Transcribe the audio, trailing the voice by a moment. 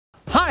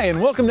Hi, and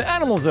welcome to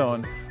Animal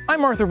Zone.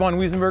 I'm Arthur von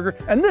Wiesenberger,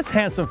 and this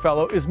handsome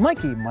fellow is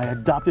Mikey, my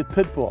adopted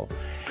pit bull.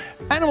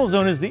 Animal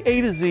Zone is the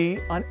A to Z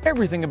on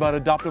everything about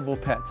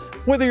adoptable pets.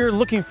 Whether you're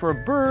looking for a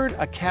bird,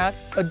 a cat,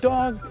 a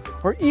dog,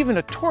 or even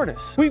a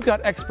tortoise, we've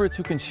got experts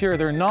who can share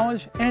their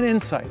knowledge and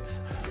insights.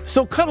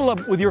 So cuddle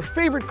up with your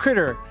favorite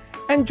critter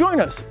and join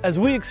us as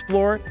we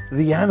explore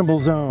the Animal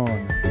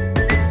Zone.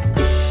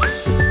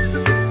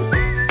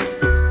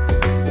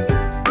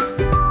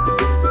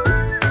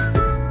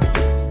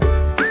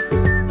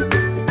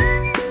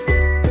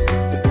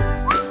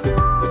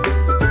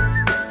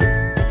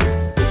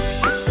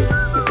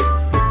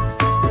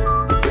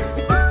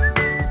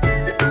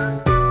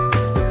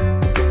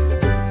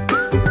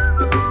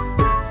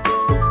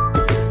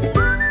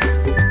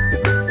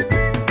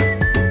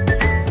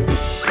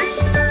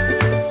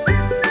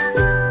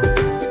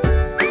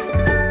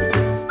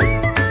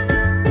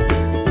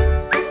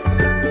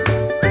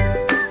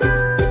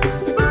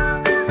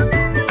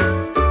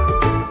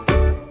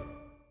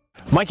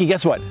 Mikey,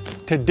 guess what?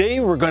 Today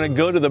we're going to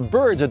go to the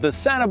birds at the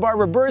Santa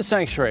Barbara Bird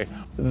Sanctuary.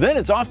 Then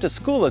it's off to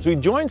school as we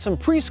join some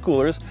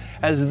preschoolers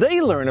as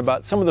they learn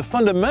about some of the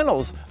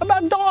fundamentals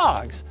about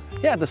dogs.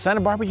 Yeah, at the Santa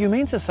Barbara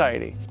Humane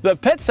Society. The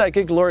pet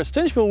psychic Laura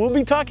Stinchfield will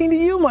be talking to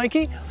you,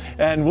 Mikey,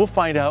 and we'll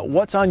find out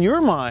what's on your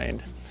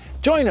mind.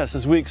 Join us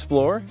as we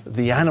explore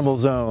the Animal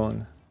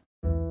Zone.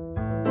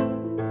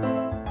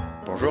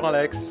 Bonjour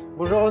Alex.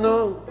 Bonjour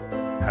Renaud.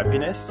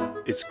 Happiness?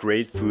 It's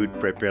great food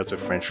prepared the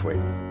French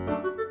way.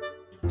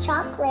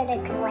 Chocolate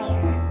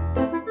eclair.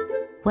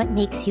 What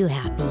makes you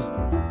happy?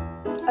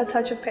 A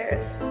touch of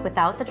Paris.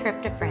 Without the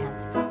trip to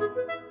France.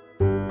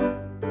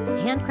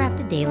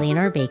 Handcrafted daily in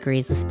our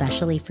bakeries,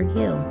 especially for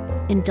you.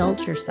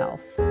 Indulge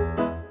yourself.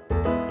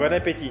 Bon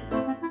appétit.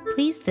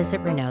 Please visit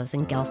Renaud's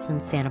in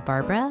Gelston, Santa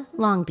Barbara,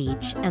 Long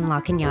Beach, and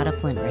La Cañada,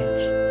 Flint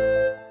Ridge.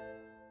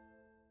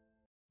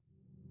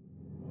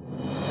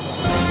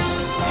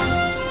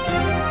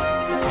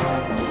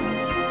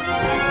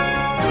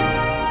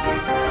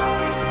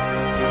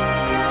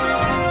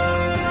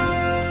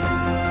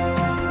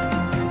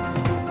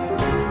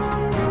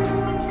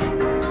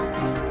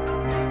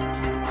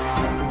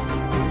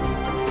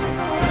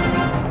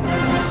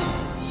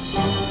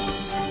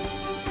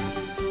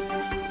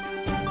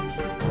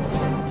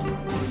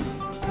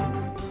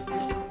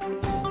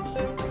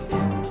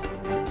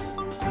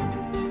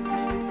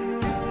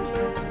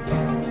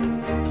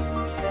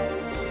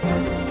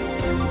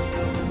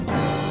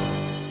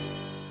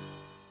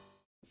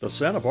 The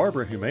Santa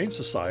Barbara Humane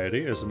Society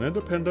is an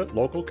independent,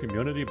 local,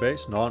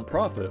 community-based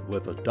nonprofit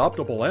with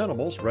adoptable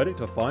animals ready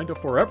to find a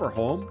forever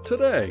home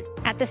today.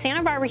 At the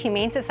Santa Barbara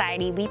Humane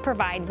Society, we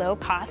provide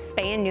low-cost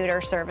spay and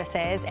neuter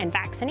services and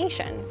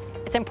vaccinations.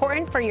 It's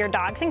important for your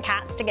dogs and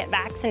cats to get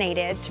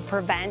vaccinated to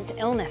prevent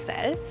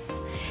illnesses.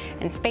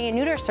 And spay and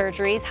neuter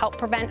surgeries help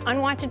prevent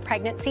unwanted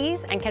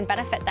pregnancies and can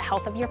benefit the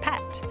health of your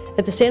pet.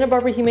 At the Santa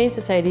Barbara Humane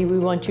Society, we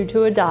want you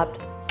to adopt,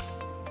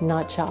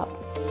 not shop.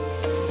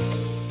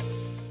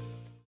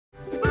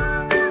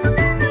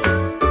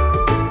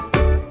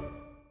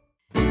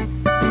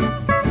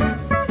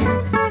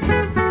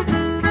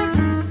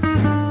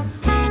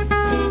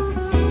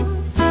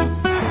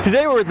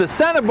 Today we're at the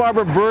Santa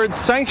Barbara Bird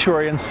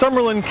Sanctuary in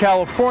Summerlin,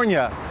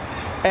 California.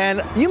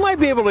 And you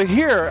might be able to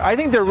hear, I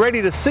think they're ready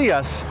to see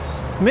us.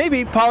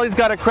 Maybe Polly's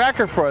got a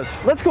cracker for us.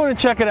 Let's go in and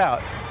check it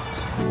out.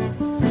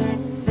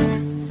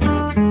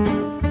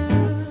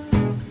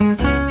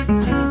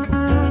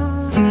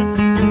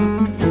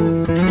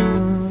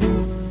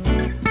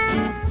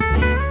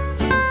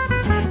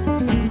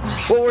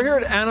 Well, we're here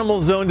at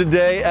Animal Zone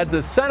today at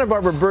the Santa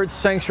Barbara Bird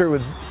Sanctuary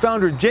with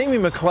founder Jamie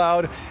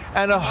McLeod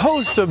and a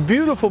host of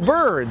beautiful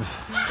birds.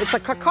 It's a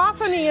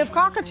cacophony of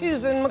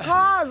cockatoos and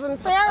macaws and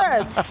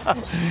ferrets.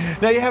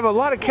 Now you have a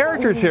lot of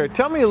characters here.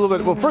 Tell me a little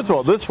bit, well, first of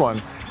all, this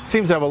one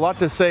seems to have a lot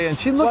to say, and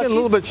she's looking a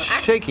little bit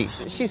shaky.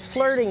 She's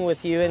flirting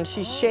with you, and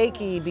she's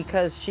shaky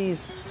because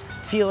she's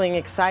feeling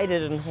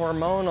excited and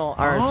hormonal,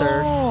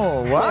 Arthur.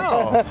 Oh,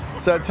 wow.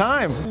 It's that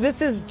time.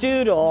 This is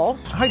Doodle.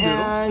 Hi, Doodle.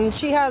 And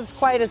she has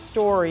quite a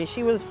story.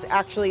 She was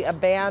actually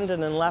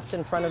abandoned and left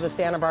in front of the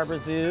Santa Barbara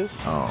Zoo.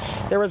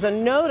 Oh. There was a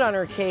note on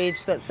her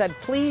cage that said,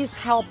 "Please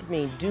help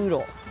me,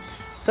 Doodle."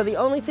 So the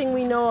only thing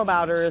we know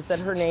about her is that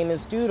her name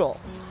is Doodle.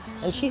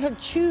 And she had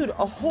chewed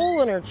a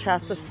hole in her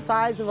chest the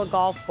size of a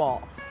golf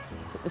ball.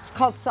 It's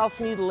called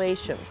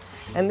self-mutilation.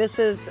 And this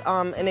is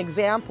an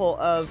example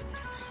of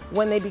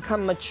when they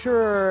become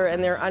mature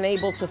and they're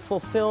unable to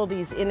fulfill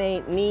these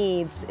innate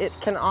needs, it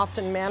can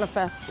often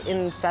manifest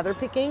in feather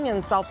picking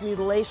and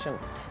self-mutilation.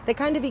 They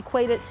kind of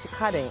equate it to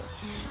cutting.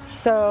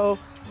 So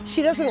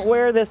she doesn't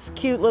wear this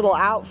cute little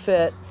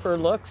outfit for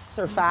looks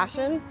or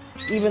fashion,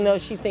 even though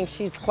she thinks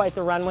she's quite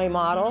the runway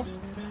model.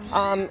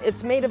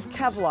 It's made of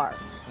Kevlar,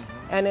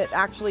 and it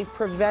actually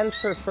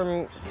prevents her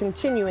from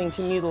continuing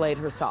to mutilate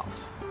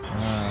herself.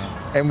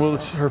 And will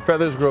her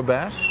feathers grow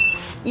back?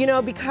 You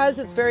know, because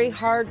it's very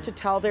hard to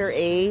tell their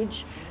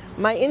age,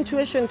 my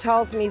intuition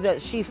tells me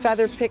that she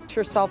feather picked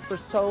herself for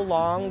so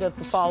long that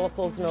the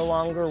follicles no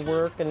longer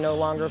work and no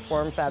longer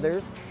form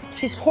feathers.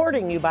 She's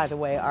courting you, by the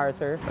way,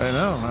 Arthur. I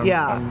know.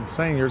 I'm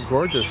saying you're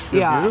gorgeous.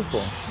 You're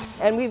beautiful.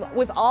 And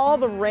with all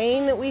the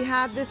rain that we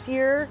had this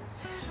year,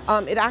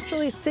 it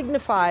actually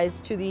signifies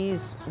to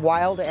these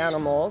wild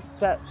animals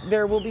that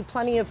there will be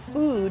plenty of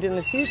food in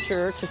the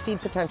future to feed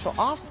potential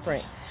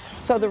offspring.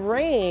 So the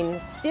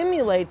rain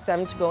stimulates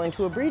them to go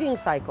into a breeding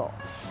cycle.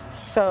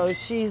 So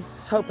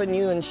she's hoping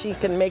you and she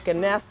can make a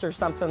nest or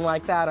something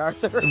like that,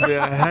 Arthur.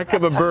 Yeah, a heck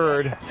of a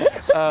bird.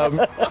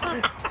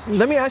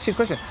 Let me ask you a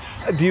question.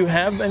 Do you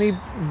have any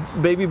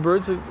baby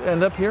birds that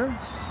end up here?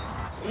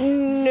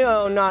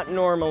 No, not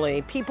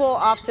normally. People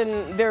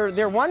often,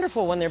 they're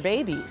wonderful when they're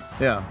babies.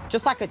 Yeah.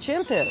 Just like a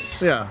chimp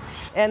is. Yeah.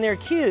 And they're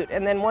cute.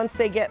 And then once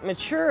they get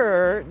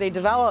mature, they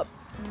develop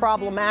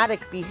problematic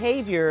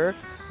behavior,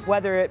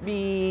 whether it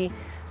be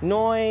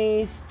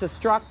noise,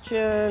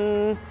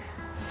 destruction,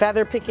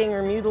 feather picking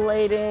or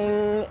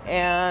mutilating,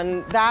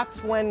 and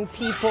that's when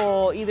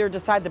people either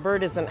decide the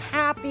bird isn't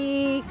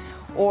happy,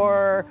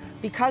 or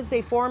because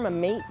they form a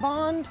mate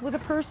bond with a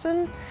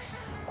person.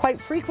 Quite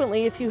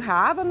frequently, if you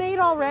have a mate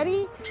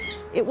already,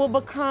 it will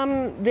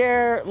become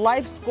their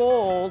life's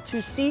goal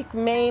to seek,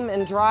 maim,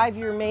 and drive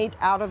your mate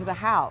out of the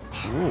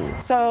house. Ooh.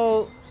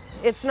 So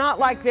it's not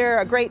like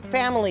they're a great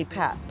family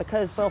pet,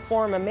 because they'll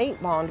form a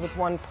mate bond with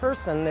one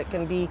person that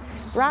can be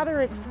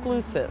rather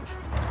exclusive.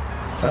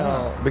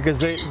 So, because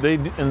they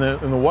in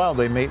the wild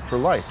they mate for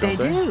life, don't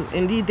they? They do,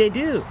 indeed they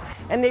do.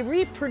 And they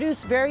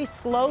reproduce very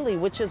slowly,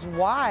 which is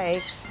why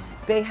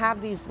they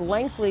have these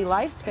lengthy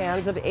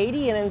lifespans of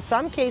 80 and in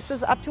some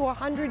cases up to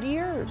 100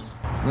 years.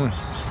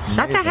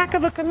 That's a heck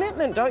of a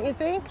commitment, don't you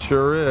think?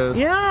 Sure is.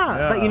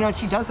 Yeah. But you know,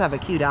 she does have a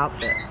cute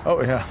outfit.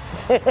 Oh yeah.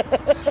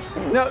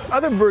 Now,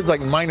 other birds like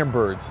minor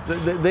birds,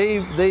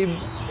 they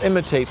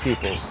imitate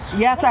people.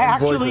 Yes, I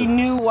actually voices.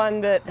 knew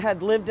one that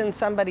had lived in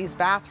somebody's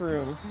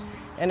bathroom,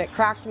 and it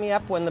cracked me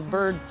up when the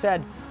bird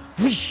said,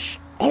 "Whoosh."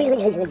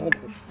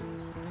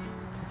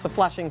 It's a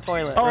flushing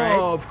toilet, right?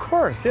 Oh, of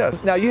course, yeah.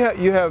 Now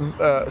you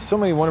have so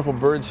many wonderful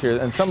birds here,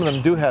 and some of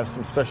them do have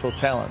some special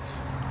talents.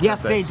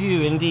 Yes, they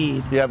do,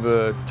 indeed. You have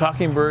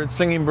talking birds,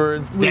 singing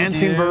birds,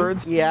 dancing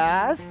birds.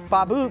 Yes,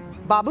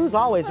 Babu's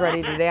always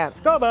ready to dance.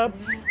 Go, Bub.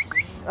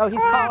 Oh,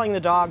 he's calling the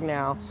dog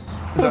now.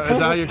 Is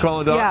that how you call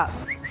a dog? Yeah.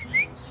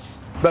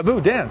 Babu,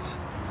 dance.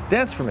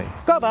 Dance for me.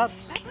 Go, Bub.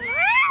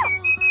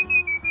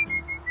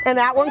 And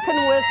that one can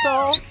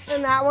whistle,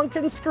 and that one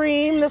can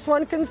scream, this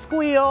one can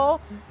squeal.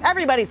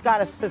 Everybody's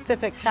got a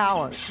specific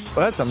talent.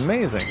 Well, that's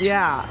amazing.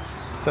 Yeah.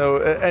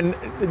 So, and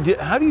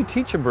how do you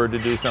teach a bird to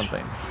do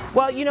something?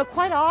 Well, you know,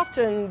 quite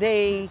often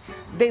they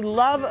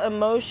love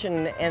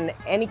emotion and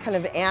any kind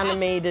of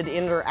animated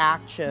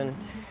interaction.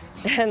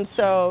 And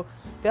so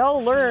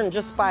they'll learn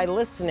just by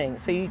listening.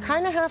 So you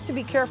kind of have to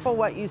be careful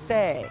what you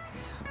say.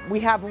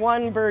 We have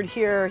one bird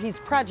here, he's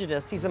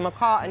prejudiced, he's a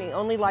macaw, and he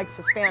only likes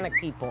Hispanic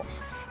people.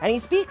 And he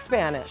speaks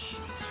Spanish.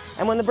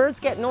 And when the birds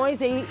get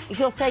noisy,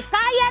 he'll say,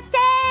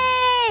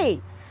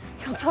 "Cállate!"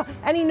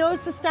 And he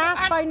knows the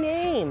staff by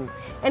name.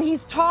 And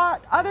he's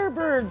taught other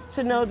birds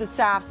to know the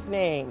staff's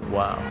name.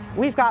 Wow.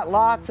 We've got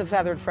lots of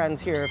feathered friends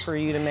here for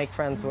you to make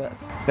friends with.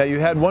 Now, you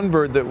had one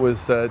bird that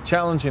was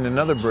challenging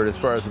another bird as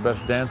far as the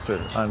best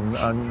dancer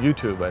on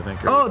YouTube, I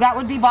think. Oh, that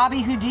would be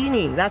Bobby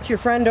Houdini. That's your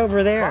friend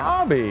over there.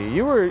 Bobby,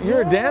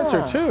 you're a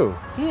dancer too.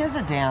 He is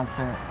a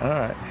dancer. All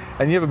right.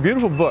 And you have a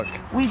beautiful book.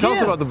 Tell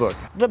us about the book.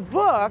 The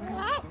book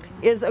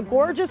is a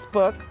gorgeous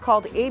book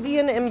called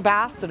Avian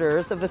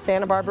Ambassadors of the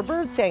Santa Barbara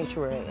Bird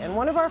Sanctuary. And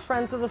one of our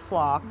friends of the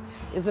flock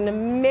is an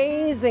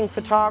amazing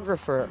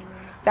photographer.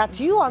 That's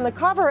you on the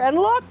cover. And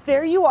look,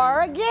 there you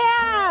are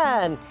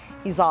again.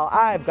 He's all,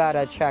 "I've got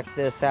to check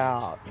this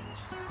out."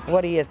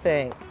 What do you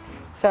think?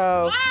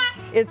 So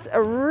it's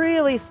a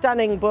really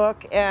stunning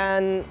book.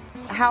 And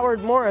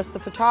Howard Morris, the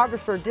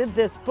photographer, did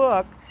this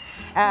book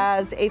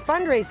as a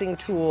fundraising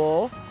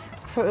tool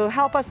to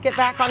help us get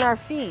back on our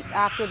feet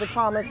after the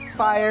Thomas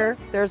fire.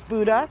 There's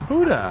Buddha.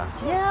 Buddha?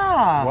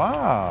 Yeah.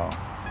 Wow.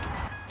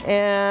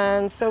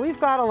 And so we've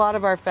got a lot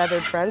of our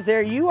feathered friends.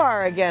 There you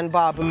are again,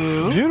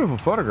 Babu. Beautiful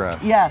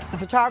photograph. Yes, the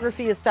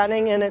photography is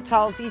stunning and it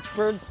tells each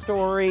bird's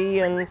story.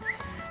 And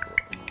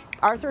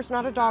Arthur's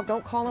not a dog.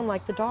 Don't call him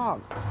like the dog.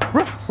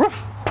 Ruff,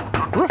 ruff,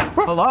 ruff,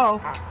 ruff.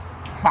 Hello.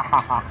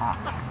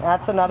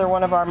 That's another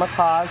one of our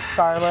macaws,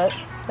 Scarlet.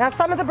 Now,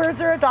 some of the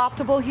birds are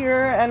adoptable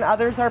here and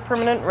others are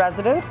permanent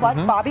residents, like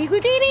Bobby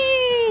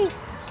Houdini.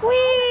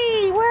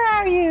 Whee! Where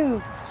are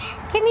you?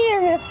 Come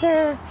here,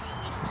 mister.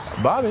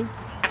 Bobby.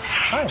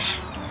 Hi.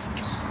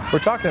 We're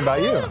talking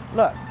about you.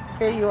 Look,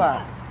 here you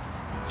are.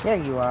 There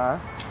you are.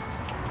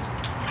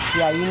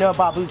 Yeah, you know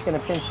Babu's going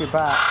to pinch your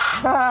butt.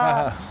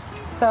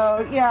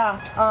 So, yeah,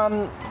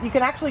 you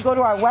can actually go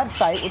to our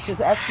website, which is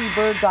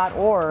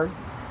svbird.org,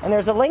 and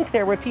there's a link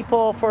there where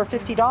people, for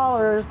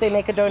 $50, they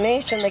make a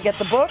donation, they get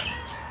the book,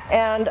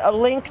 and a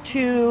link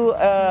to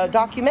a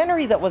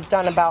documentary that was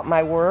done about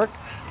my work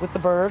with the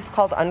birds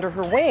called Under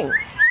Her Wing.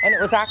 And it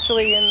was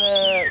actually in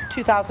the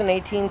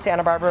 2018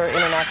 Santa Barbara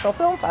International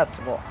Film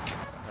Festival.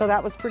 So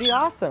that was pretty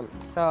awesome.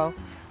 So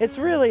It's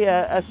really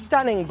a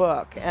stunning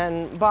book,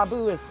 and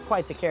Babu is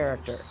quite the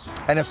character.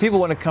 And if people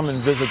want to come and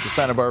visit the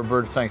Santa Barbara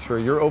Bird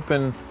Sanctuary, you're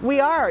open? We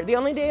are. The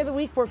only day of the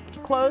week we're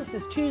closed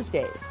is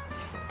Tuesdays.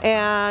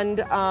 And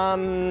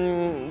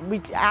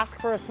we ask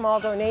for a small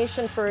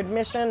donation for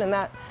admission, and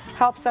that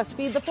helps us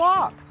feed the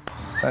flock.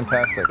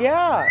 Fantastic.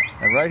 Yeah.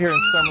 And right here in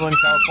Summerlin,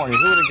 California.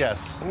 Who would have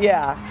guessed?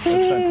 Yeah. That's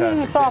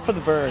fantastic. It's all for the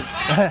birds.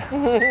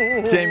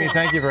 Jamie,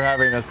 thank you for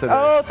having us today.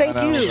 Oh, thank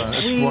you.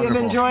 It's We wonderful.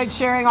 have enjoyed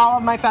sharing all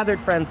of my feathered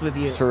friends with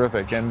you. It's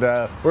terrific. And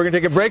we're going to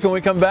take a break. When we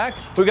come back,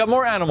 we've got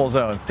more Animal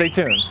Zone. Stay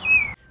tuned.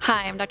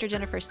 Hi, I'm Dr.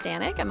 Jennifer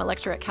Stanek. I'm a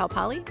lecturer at Cal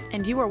Poly,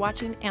 and you are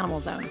watching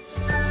Animal Zone.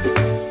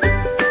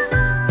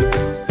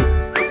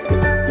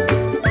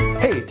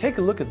 Hey, take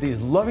a look at these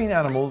loving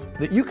animals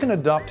that you can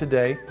adopt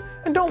today.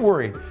 And don't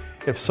worry,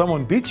 if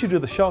someone beats you to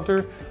the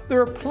shelter,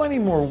 there are plenty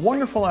more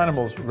wonderful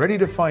animals ready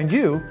to find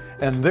you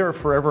and their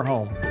forever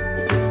home.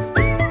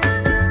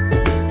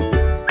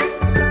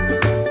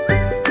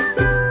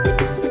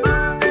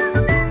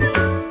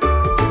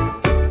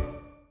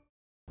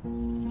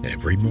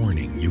 Every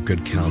morning you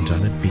could count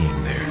on it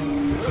being there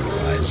with the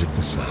rise of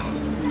the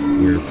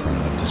sun. We're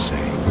proud to say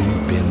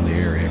we've been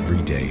there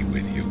every day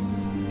with you.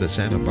 The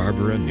Santa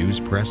Barbara News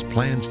Press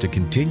plans to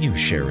continue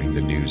sharing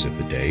the news of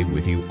the day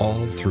with you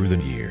all through the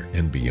year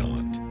and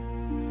beyond.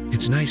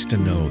 It's nice to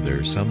know there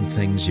are some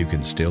things you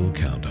can still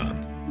count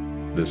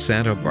on. The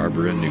Santa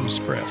Barbara News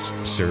Press,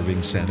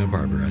 serving Santa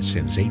Barbara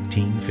since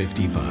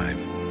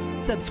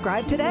 1855.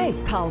 Subscribe today.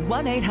 Call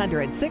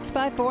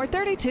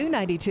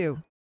 1-800-654-3292.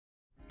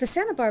 The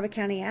Santa Barbara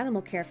County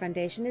Animal Care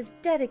Foundation is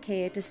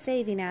dedicated to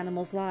saving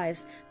animals'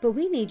 lives, but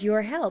we need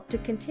your help to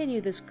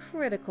continue this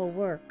critical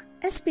work.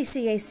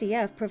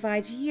 SBCACF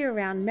provides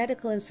year-round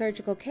medical and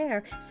surgical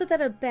care so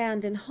that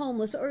abandoned,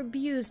 homeless, or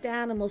abused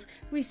animals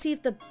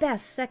receive the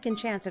best second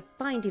chance at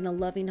finding a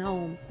loving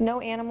home. No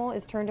animal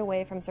is turned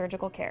away from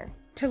surgical care.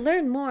 To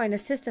learn more and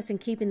assist us in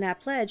keeping that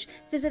pledge,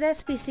 visit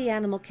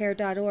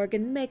sbcanimalcare.org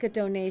and make a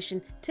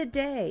donation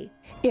today.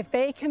 If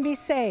they can be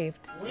saved,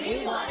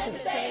 we want to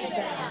save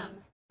them.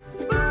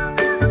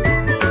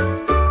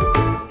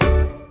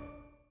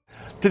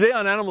 Today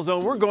on Animal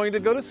Zone, we're going to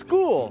go to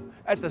school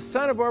at the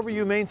Santa Barbara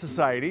Humane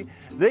Society.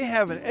 They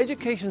have an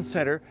education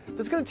center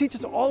that's going to teach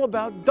us all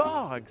about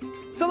dogs.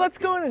 So let's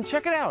go in and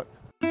check it out.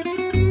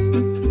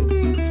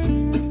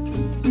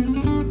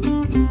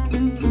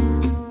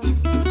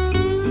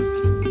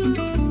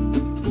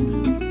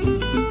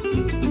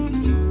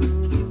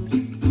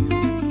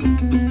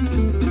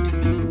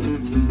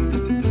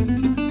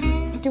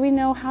 Do we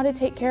know how to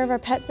take care of our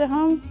pets at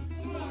home?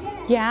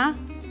 Yeah?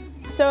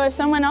 So if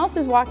someone else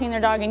is walking their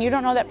dog and you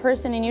don't know that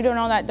person and you don't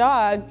know that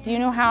dog, do you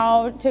know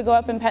how to go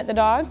up and pet the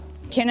dog?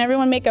 Can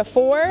everyone make a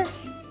 4?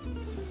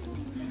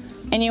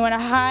 And you want to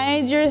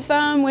hide your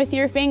thumb with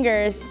your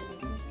fingers.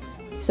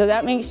 So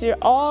that makes sure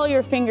all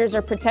your fingers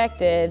are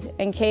protected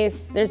in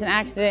case there's an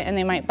accident and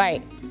they might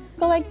bite.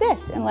 Go like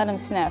this and let them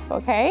sniff,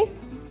 okay?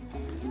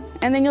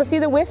 And then you'll see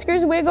the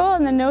whiskers wiggle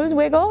and the nose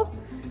wiggle.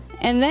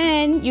 And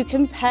then you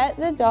can pet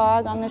the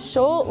dog on the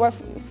shoulder or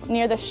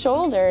near the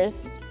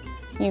shoulders.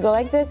 You go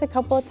like this a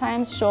couple of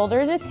times,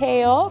 shoulder to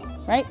tail,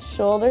 right?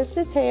 Shoulders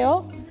to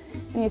tail.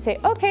 And you say,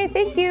 okay,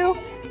 thank you.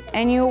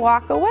 And you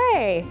walk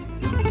away.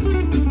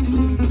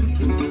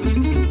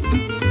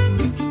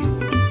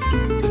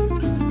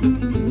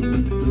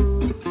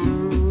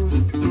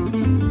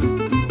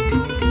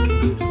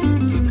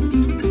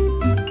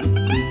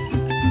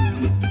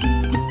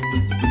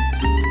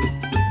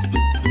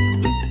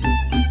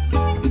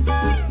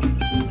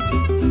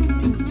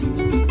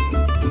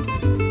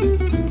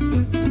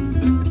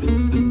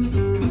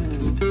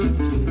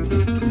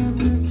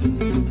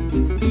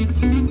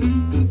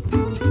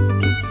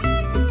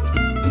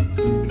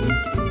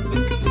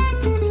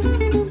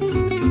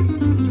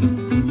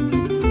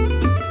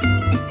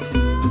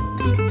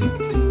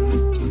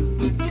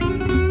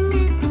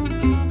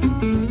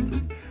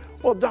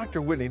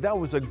 Dr. Whitney, that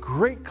was a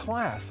great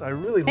class. I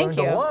really learned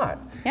a lot.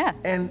 Yes.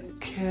 And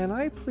can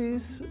I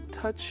please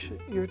touch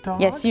your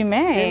dog? Yes, you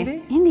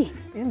may. Indy.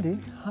 Indy,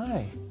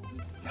 hi.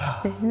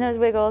 There's the nose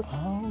wiggles.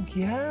 Oh,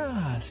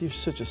 yes. You're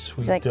such a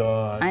sweet like,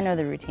 dog. I know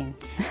the routine.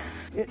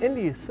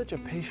 Indy is such a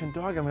patient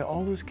dog. I mean,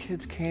 all those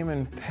kids came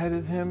and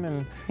petted him,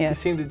 and he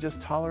seemed to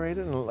just tolerate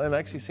it and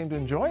actually seemed to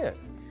enjoy it.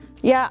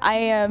 Yeah,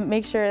 I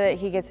make sure that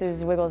he gets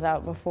his wiggles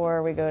out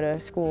before we go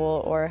to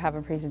school or have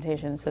a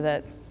presentation so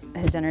that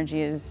his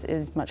energy is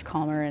much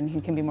calmer and he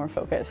can be more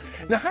focused.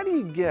 Now, how do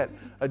you get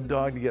a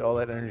dog to get all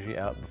that energy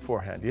out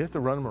beforehand? Do you have to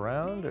run him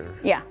around, or?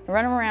 Yeah,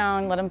 run him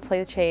around, let him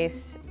play the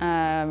chase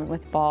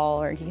with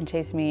ball, or he can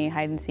chase me,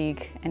 hide and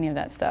seek, any of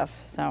that stuff.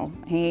 So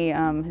he,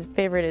 his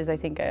favorite is, I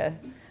think, a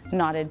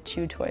knotted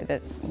chew toy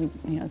that,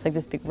 it's like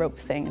this big rope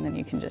thing, and then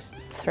you can just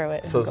throw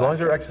it. So as long as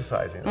you're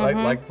exercising,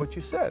 like what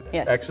you said,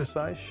 yes.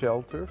 Exercise,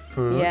 shelter,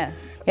 food.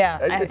 Yes,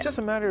 yeah. It's just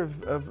a matter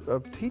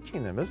of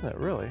teaching them, isn't it,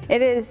 really?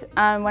 It is.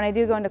 When I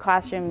do go into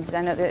classrooms, I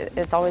know that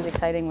it's always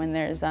exciting when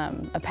there's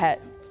a pet,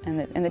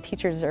 and the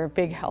teachers are a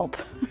big help.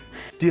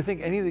 Do you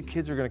think any of the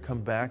kids are going to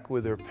come back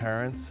with their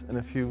parents in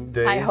a few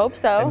days? I hope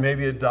so. And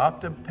maybe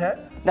adopt a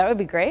pet? That would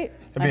be great.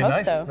 It'd be I a hope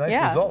nice, so.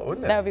 nice result,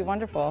 wouldn't it? That would be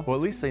wonderful. Well,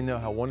 at least they know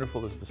how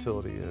wonderful this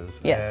facility is.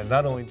 Yes. And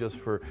not only just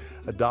for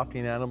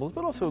adopting animals,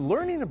 but also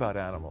learning about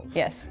animals.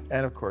 Yes.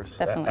 And of course,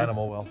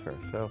 animal welfare.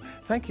 So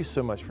thank you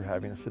so much for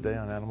having us today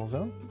on Animal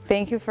Zone.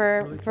 Thank you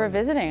for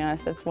visiting us.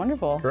 That's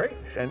wonderful. Great.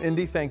 And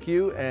Indy, thank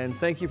you. And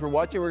thank you for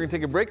watching. We're going to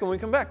take a break, and when we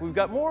come back, we've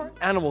got more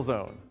Animal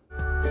Zone.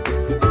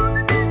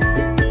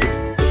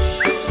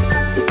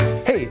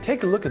 Hey,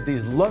 take a look at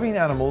these loving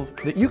animals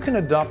that you can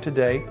adopt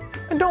today.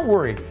 And don't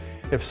worry,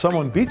 if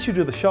someone beats you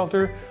to the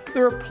shelter,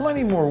 there are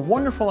plenty more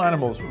wonderful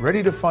animals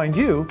ready to find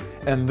you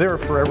and their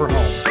forever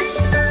home.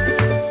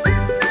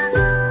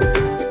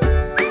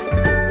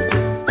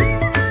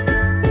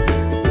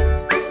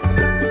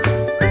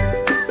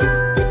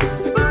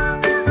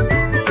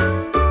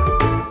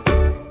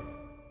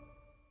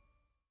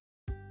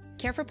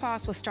 Care for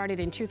Paws was started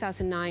in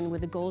 2009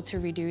 with a goal to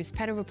reduce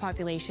pet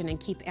overpopulation and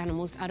keep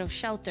animals out of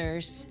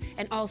shelters,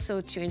 and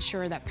also to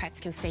ensure that pets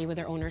can stay with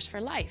their owners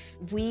for life.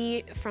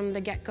 We, from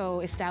the get-go,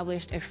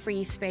 established a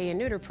free spay and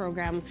neuter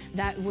program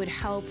that would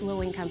help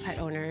low-income pet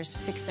owners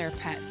fix their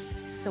pets.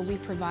 So we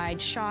provide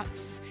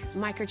shots,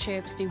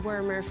 microchips,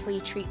 dewormer, flea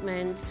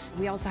treatment.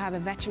 We also have a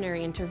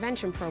veterinary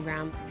intervention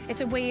program.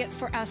 It's a way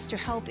for us to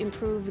help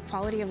improve the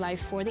quality of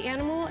life for the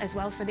animal as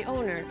well for the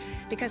owner,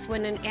 because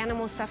when an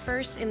animal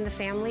suffers in the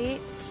family,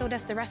 so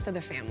does the rest of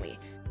the family.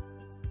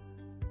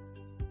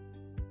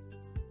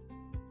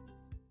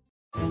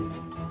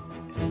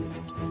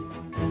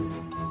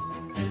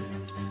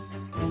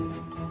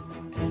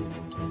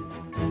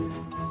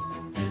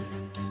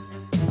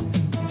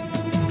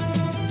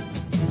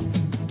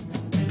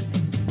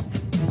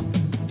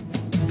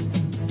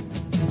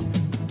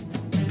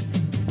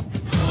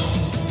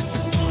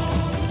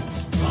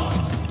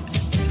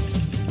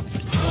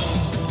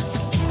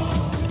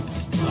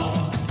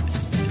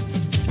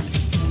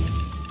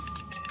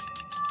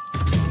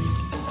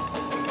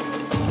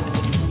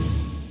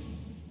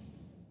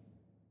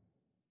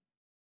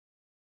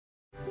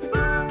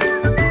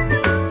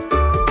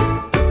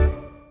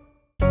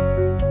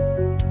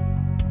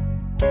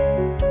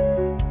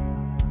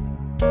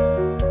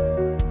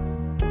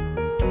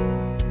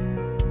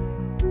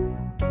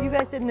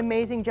 Did an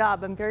amazing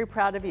job. I'm very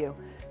proud of you.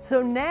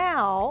 So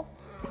now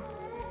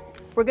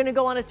we're going to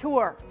go on a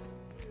tour,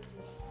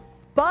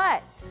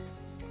 but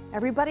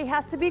everybody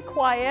has to be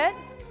quiet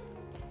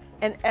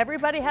and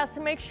everybody has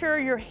to make sure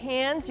your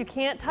hands, you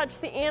can't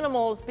touch the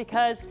animals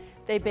because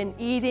they've been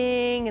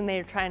eating and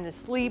they're trying to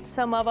sleep,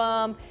 some of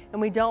them, and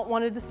we don't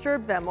want to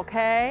disturb them,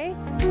 okay?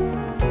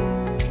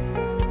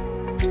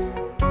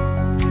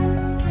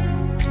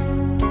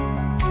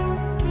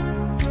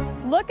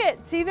 Look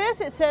at, see this?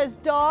 It says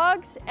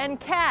dogs and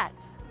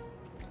cats,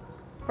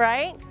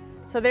 right?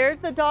 So there's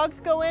the dogs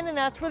go in and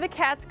that's where the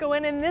cats go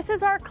in, and this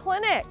is our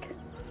clinic.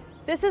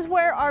 This is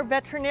where our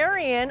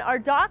veterinarian, our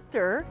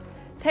doctor,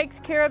 takes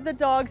care of the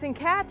dogs and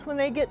cats when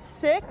they get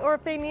sick or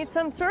if they need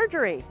some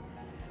surgery.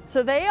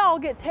 So they all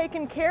get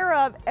taken care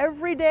of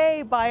every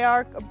day by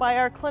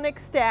our clinic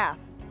staff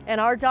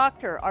and our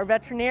doctor, our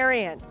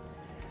veterinarian.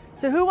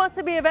 So who wants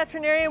to be a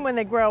veterinarian when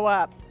they grow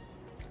up?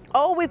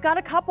 Oh, we've got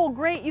a couple,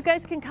 great. You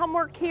guys can come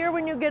work here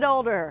when you get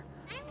older.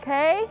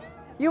 Okay?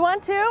 You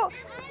want to?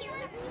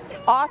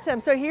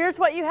 Awesome. So here's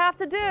what you have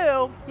to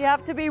do. You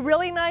have to be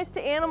really nice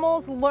to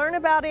animals, learn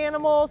about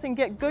animals, and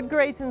get good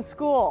grades in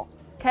school.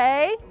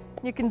 Okay?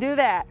 You can do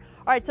that.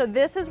 All right, so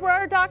this is where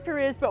our doctor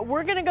is, but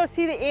we're going to go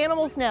see the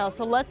animals now.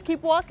 So let's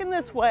keep walking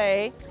this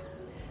way.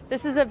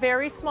 This is a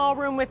very small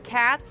room with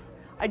cats.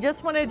 I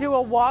just want to do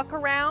a walk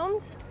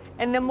around,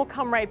 and then we'll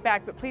come right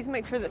back. But please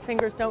make sure that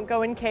fingers don't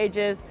go in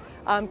cages.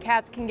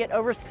 Cats can get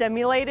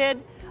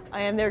overstimulated,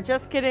 and they're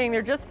just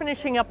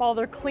finishing up all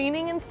their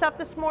cleaning and stuff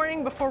this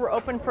morning before we're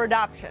open for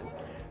adoption.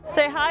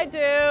 Say hi,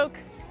 Duke.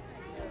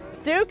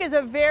 Duke is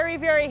a very,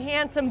 very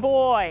handsome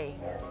boy,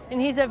 and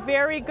he's a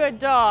very good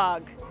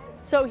dog.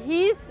 So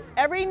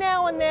every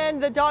now and then,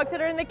 the dogs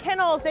that are in the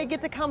kennels, they get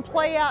to come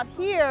play out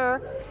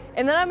here,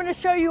 and then I'm going to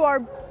show you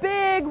our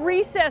big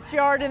recess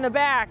yard in the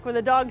back where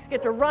the dogs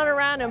get to run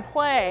around and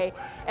play.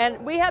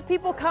 And we have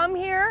people come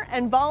here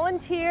and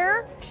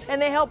volunteer,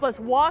 and they help us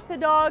walk the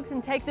dogs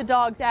and take the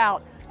dogs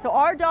out. So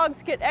our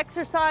dogs get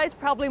exercise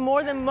probably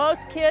more than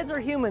most kids or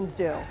humans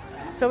do.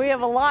 So we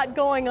have a lot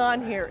going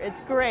on here.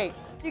 It's great.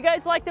 You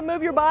guys like to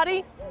move your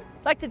body?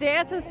 Like to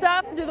dance and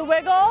stuff and do the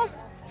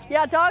wiggles?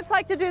 Yeah, dogs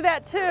like to do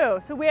that too.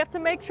 So we have to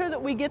make sure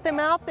that we get them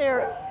out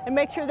there and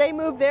make sure they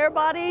move their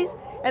bodies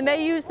and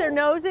they use their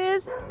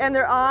noses and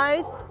their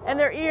eyes and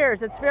their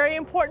ears. It's very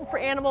important for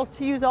animals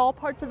to use all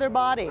parts of their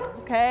body,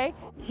 okay?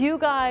 You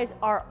guys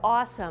are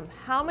awesome.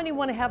 How many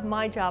want to have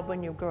my job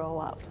when you grow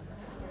up?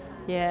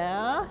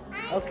 Yeah?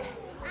 Okay.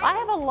 I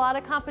have a lot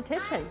of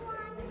competition.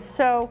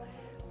 So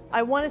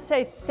I want to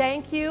say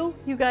thank you.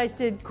 You guys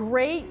did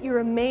great. You're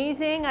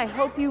amazing. I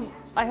hope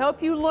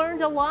you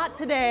learned a lot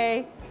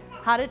today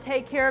how to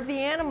take care of the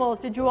animals.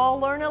 Did you all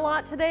learn a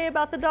lot today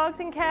about the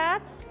dogs and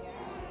cats?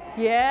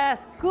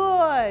 Yes,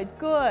 good,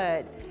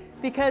 good.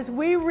 because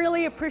we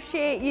really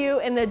appreciate you,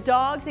 and the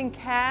dogs and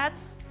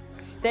cats,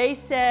 they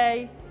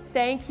say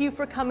thank you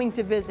for coming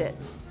to visit.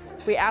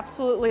 We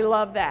absolutely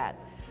love that.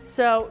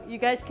 So you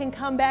guys can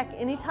come back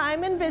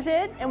anytime and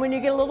visit, and when you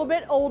get a little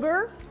bit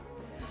older,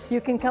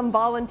 you can come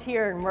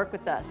volunteer and work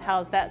with us.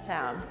 How's that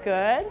sound?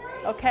 Good?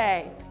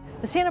 Okay.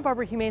 The Santa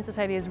Barbara Humane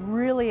Society is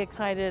really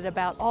excited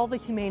about all the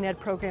Humane Ed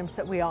programs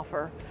that we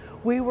offer.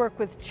 We work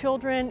with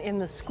children in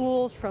the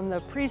schools, from the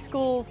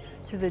preschools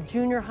to the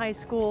junior high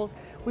schools.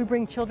 We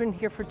bring children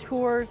here for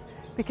tours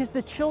because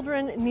the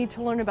children need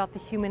to learn about the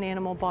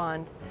human-animal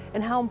bond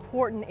and how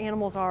important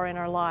animals are in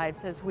our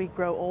lives as we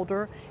grow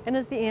older and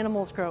as the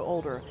animals grow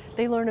older.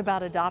 They learn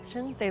about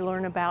adoption, they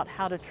learn about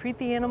how to treat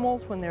the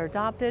animals when they're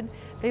adopted,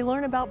 they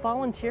learn about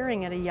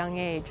volunteering at a young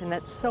age, and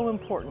that's so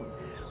important.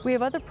 We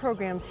have other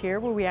programs here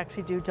where we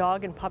actually do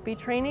dog and puppy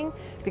training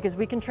because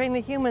we can train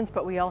the humans,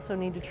 but we also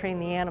need to train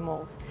the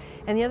animals.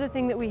 And the other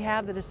thing that we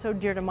have that is so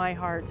dear to my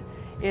heart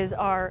is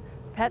our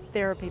pet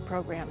therapy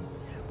program,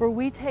 where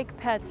we take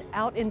pets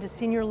out into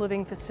senior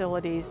living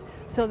facilities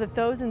so that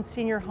those in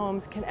senior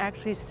homes can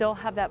actually still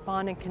have that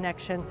bond and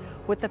connection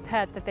with the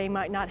pet that they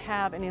might not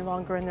have any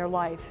longer in their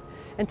life.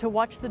 And to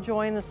watch the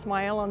joy and the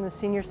smile on the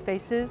seniors'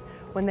 faces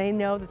when they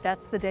know that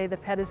that's the day the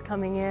pet is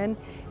coming in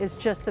is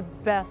just the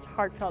best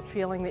heartfelt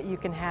feeling that you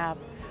can have.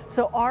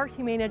 So our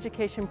humane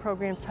education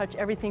programs touch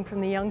everything from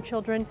the young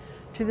children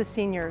to the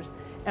seniors,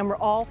 and we're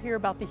all here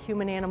about the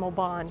human-animal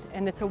bond,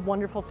 and it's a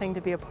wonderful thing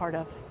to be a part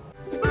of.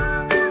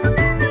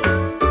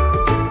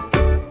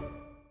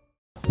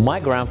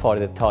 My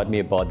grandfather taught me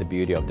about the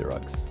beauty of the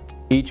rugs.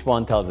 Each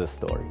one tells a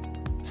story.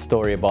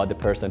 Story about the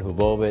person who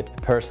wove it,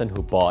 the person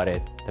who bought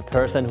it, the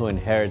person who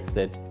inherits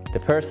it, the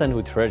person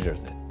who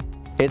treasures it.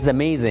 It's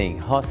amazing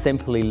how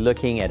simply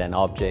looking at an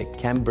object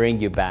can bring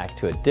you back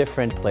to a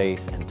different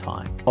place and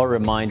time, or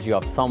remind you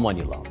of someone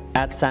you love.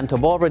 At Santa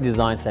Barbara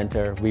Design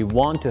Center, we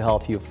want to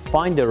help you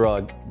find a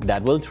rug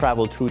that will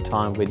travel through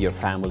time with your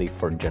family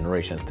for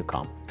generations to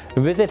come.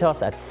 Visit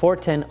us at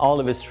 410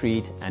 Olive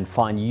Street and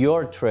find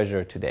your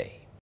treasure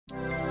today.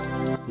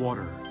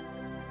 Water,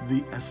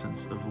 the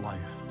essence of life,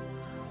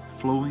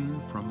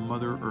 flowing from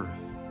Mother Earth,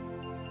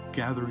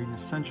 gathering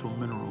essential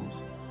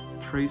minerals,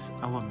 trace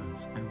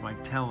elements, and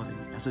vitality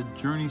as it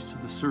journeys to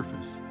the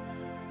surface,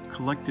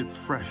 collected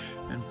fresh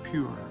and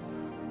pure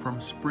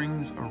from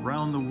springs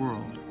around the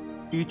world,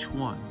 each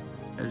one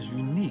as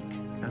unique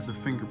as a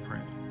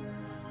fingerprint.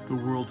 The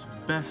world's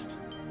best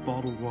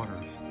bottled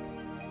waters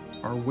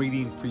are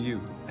waiting for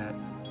you at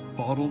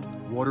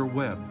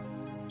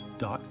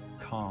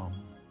bottledwaterweb.com.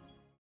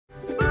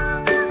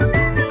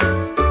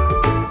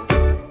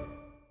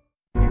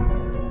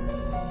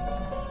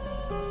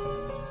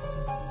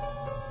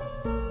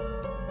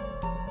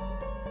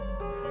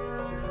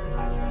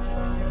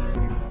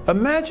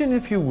 Imagine,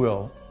 if you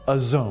will, a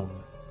zone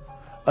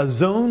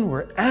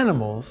where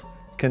animals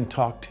can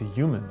talk to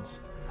humans.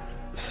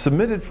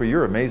 Submitted for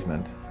your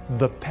amazement,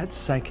 the Pet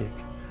Psychic,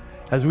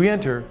 as we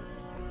enter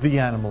the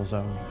Animal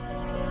Zone.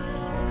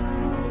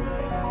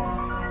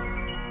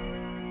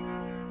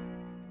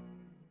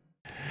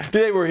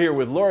 Today we're here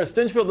with Laura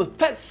Stinchfield, the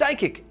Pet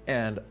Psychic,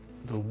 and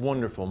the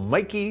wonderful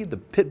Mikey the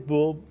Pit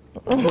Bull,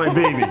 my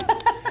baby.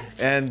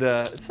 And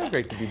it's so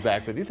great to be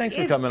back with you. Thanks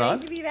for coming on.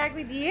 It's great to be back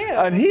with you.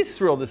 And he's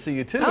thrilled to see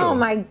you too. Oh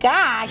my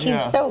gosh,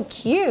 he's so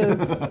cute.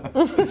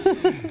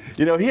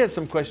 You know, he has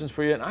some questions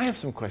for you, and I have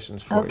some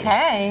questions for you.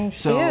 Okay,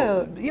 shoot.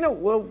 So, you know,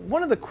 well,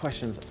 one of the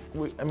questions,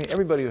 I mean,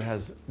 everybody who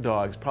has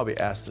dogs probably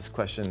asks this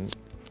question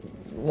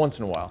once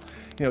in a while.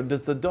 You know,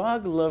 does the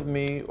dog love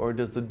me, or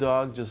does the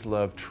dog just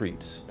love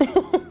treats?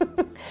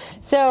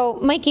 So,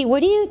 Mikey, what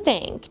do you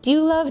think? Do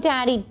you love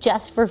Daddy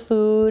just for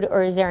food,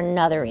 or is there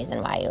another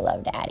reason why you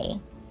love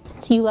Daddy?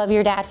 So you love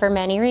your dad for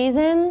many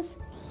reasons?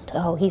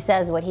 Oh, he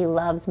says what he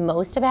loves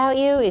most about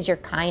you is your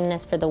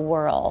kindness for the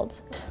world.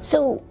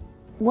 So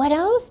what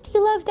else do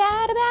you love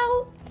Dad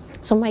about?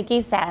 So Mikey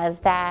says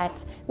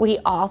that what he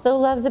also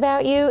loves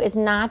about you is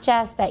not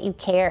just that you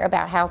care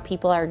about how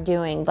people are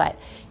doing, but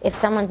if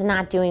someone's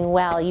not doing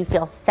well, you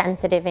feel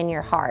sensitive in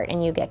your heart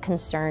and you get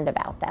concerned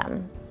about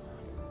them.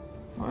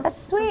 Well,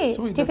 that's sweet.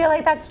 Do you feel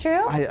like that's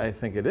true? I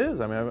think it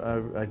is. I mean,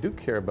 I do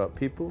care about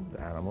people,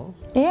 the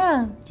animals.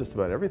 Yeah. Just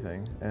about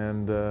everything.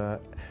 And you know,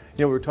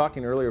 we were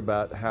talking earlier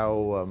about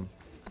how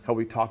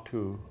we talk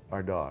to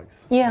our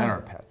dogs and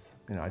our pets.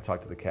 You know, I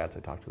talk to the cats, I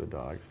talk to the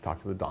dogs, I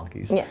talk to the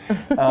donkeys. Yeah.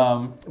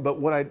 But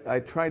what I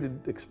try to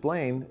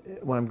explain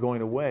when I'm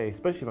going away,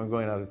 especially if I'm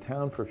going out of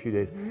town for a few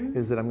days,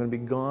 is that I'm going to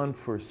be gone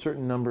for a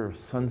certain number of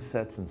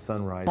sunsets and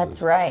sunrises.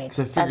 That's right. Because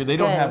I figure they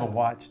don't have a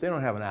watch, they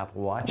don't have an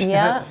Apple Watch.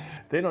 Yeah.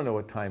 They don't know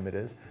what time it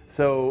is.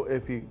 So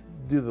if you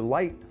do the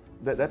light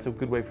that's a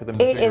good way for them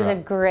to figure out. It is a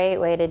great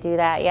way to do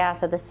that, yeah.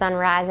 So the sun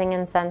rising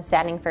and sun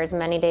setting for as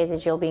many days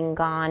as you'll be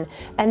gone.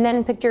 And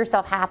then picture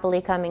yourself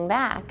happily coming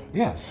back.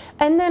 Yes.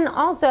 And then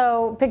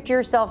also picture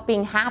yourself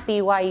being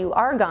happy while you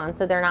are gone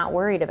so they're not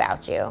worried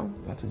about you.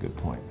 That's a good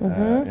point.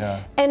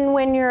 Yeah. And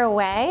when you're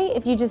away,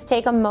 if you just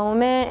take a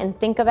moment and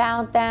think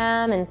about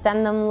them and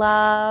send them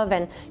love,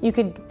 and you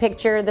could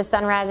picture the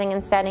sun rising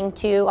and setting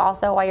too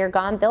also while you're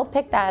gone, they'll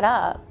pick that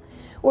up.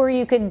 Or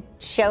you could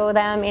show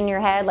them in your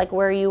head like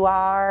where you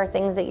are,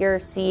 things that you're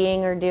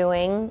seeing or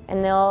doing,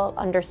 and they'll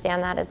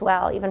understand that as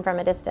well, even from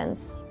a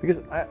distance.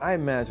 Because I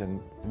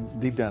imagine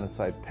deep down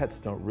inside, pets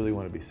don't really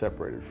want to be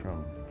separated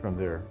from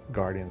their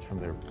guardians, from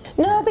their...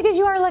 No, because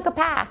you are like a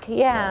pack,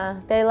 yeah.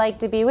 They like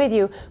to be with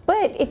you.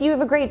 But if you have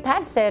a great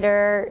pet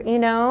sitter, you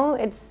know,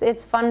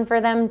 it's fun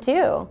for them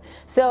too.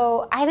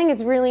 So I think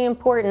it's really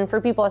important for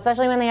people,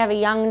 especially when they have a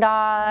young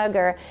dog,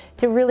 or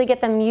to really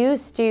get them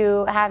used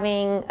to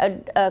having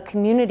a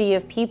community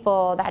of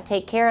people that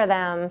take care of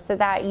them so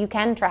that you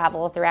can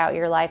travel throughout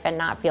your life and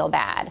not feel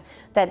bad,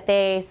 that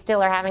they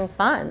still are having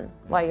fun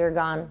while you're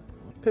gone.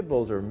 Pit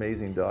bulls are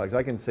amazing dogs.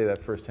 I can say that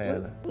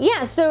firsthand.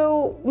 Yeah,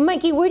 so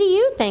Mikey, what do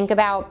you think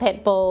about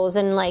pit bulls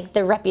and like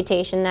the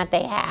reputation that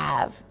they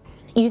have?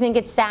 You think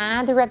it's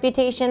sad, the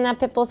reputation that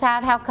pit bulls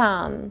have? How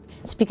come?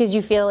 It's because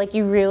you feel like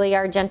you really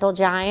are gentle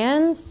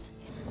giants?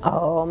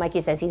 Oh,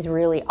 Mikey says he's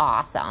really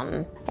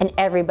awesome, and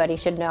everybody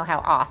should know how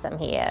awesome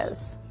he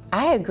is.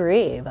 I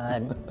agree,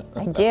 bud.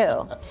 I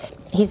do.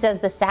 He says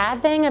the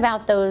sad thing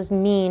about those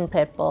mean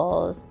pit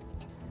bulls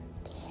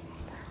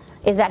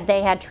is that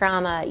they had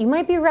trauma. You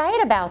might be right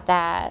about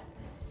that.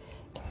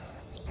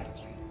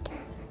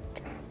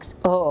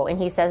 Oh, and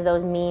he says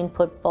those mean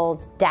pit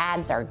bulls'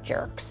 dads are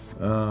jerks.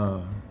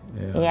 Oh,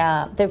 yeah.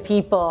 Yeah, their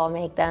people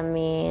make them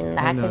mean.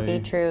 That could be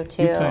true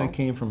too. You kind of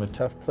came from a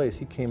tough place.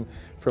 He came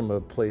from a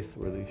place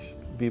where these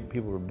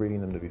people were breeding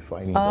them to be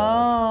fighting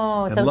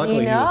dogs. Oh, so luckily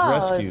he knows. He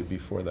was rescued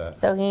before that.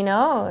 So he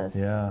knows.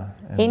 Yeah.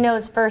 He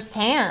knows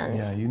firsthand.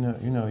 Yeah, you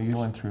know, you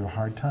went through a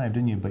hard time,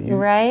 didn't you? But you,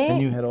 right?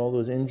 And you had all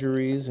those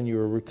injuries, and you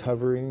were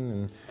recovering,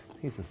 and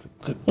he's just a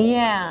good boy.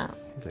 Yeah.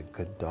 He's a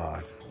good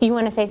dog. You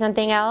want to say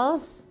something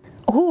else?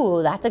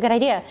 Ooh, that's a good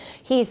idea.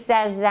 He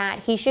says that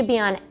he should be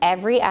on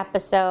every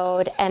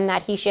episode and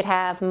that he should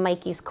have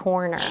Mikey's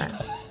Corner.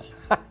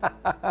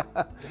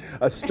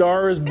 A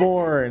star is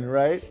born,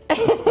 right?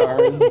 A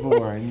star is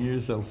born. You're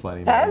so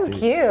funny. That's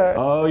Mikey. cute.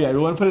 Oh yeah, we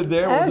want to put it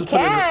there. We'll just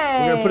put it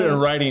we're gonna put it in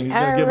writing. He's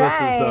gonna give us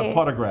his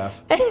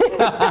autograph.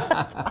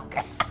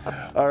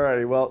 All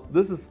righty. Well,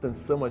 this has been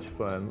so much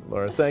fun,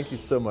 Laura. Thank you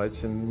so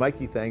much, and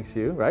Mikey thanks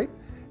you, right?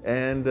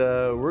 And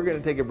we're gonna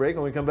take a break.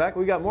 When we come back,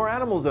 we got more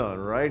Animal Zone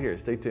right here.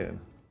 Stay tuned.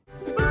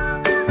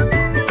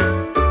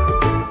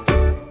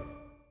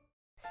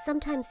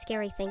 Sometimes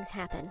scary things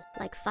happen,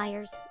 like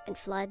fires and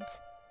floods,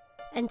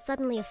 and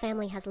suddenly a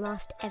family has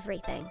lost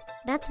everything.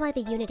 That's why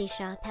the Unity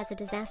Shop has a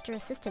disaster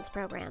assistance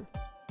program.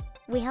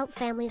 We help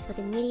families with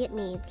immediate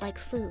needs like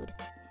food,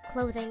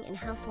 clothing, and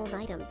household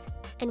items,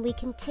 and we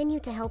continue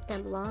to help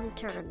them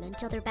long-term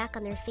until they're back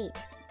on their feet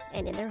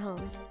and in their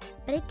homes.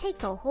 But it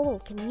takes a whole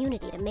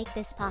community to make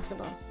this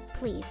possible.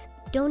 Please,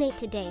 donate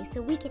today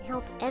so we can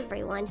help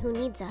everyone who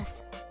needs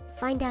us.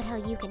 Find out how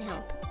you can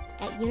help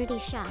at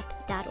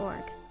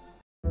unityshop.org.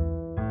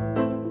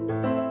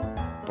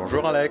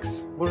 Bonjour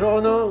Alex. Bonjour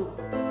Renaud.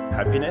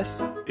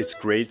 Happiness? It's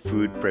great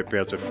food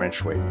prepared the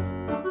French way.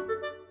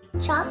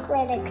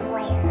 Chocolate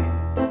eclair.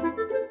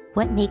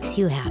 What makes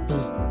you happy?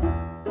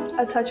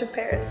 A touch of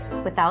Paris.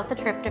 Without the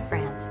trip to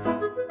France.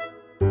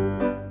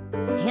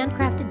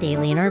 Handcrafted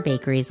daily in our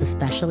bakeries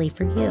especially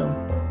for you.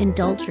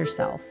 Indulge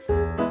yourself.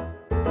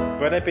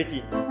 Bon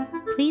appétit.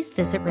 Please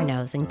visit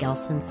Renaud's in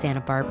Gelston,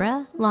 Santa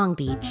Barbara, Long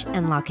Beach,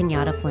 and La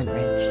Cañada, Flint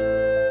Ridge.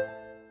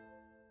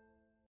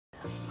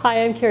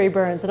 Hi, I'm Kerri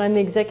Burns, and I'm the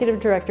Executive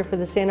Director for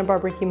the Santa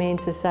Barbara Humane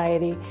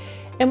Society.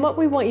 And what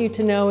we want you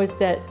to know is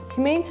that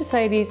Humane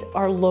Societies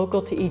are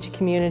local to each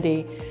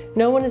community.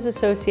 No one is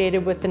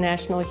associated with the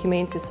National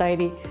Humane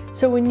Society.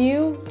 So when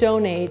you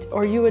donate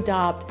or you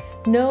adopt,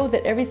 know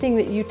that everything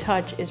that you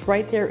touch is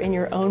right there in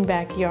your own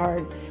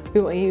backyard.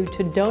 We want you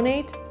to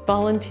donate,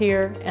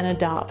 volunteer, and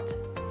adopt.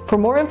 For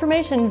more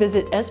information,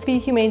 visit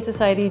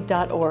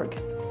sbhumanesociety.org.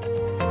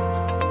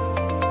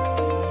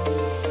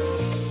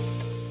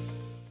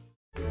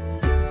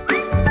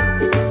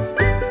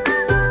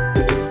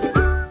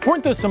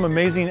 Weren't there some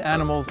amazing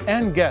animals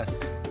and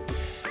guests?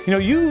 You know,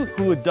 you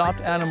who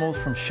adopt animals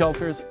from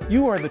shelters,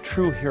 you are the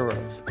true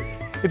heroes.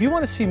 If you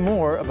want to see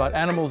more about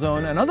Animal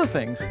Zone and other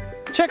things,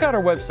 check out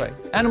our website,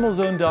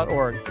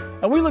 animalzone.org,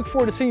 and we look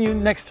forward to seeing you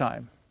next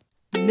time.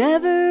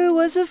 Never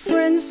was a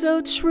friend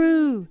so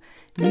true,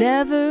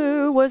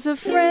 never was a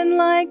friend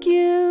like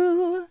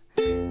you.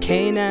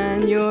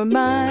 Canine, you're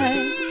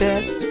my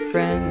best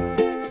friend.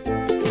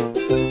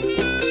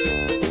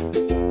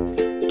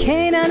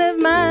 Canine of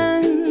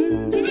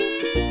mine,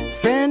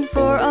 friend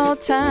for all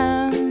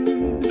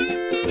time.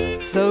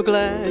 So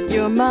glad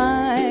you're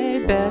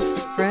my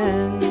best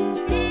friend.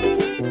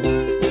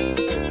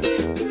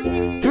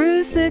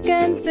 Through thick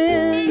and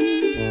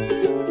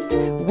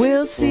thin, we'll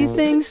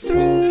rings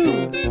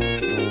through.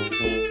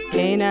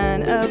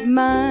 Canine of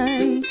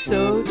mine,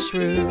 so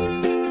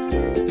true.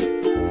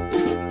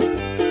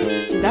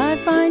 Did I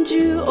find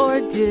you or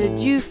did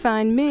you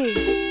find me?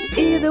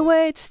 Either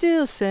way, it's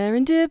still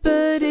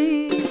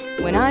serendipity.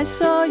 When I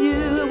saw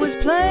you, it was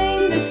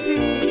plain to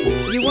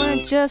see you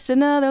weren't just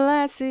another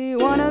lassie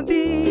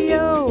wannabe.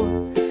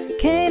 Oh,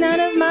 canine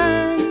of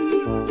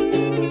mine,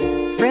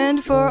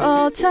 friend for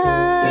all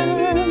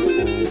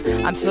time.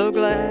 I'm so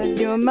glad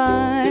you're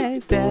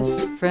my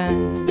best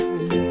friend.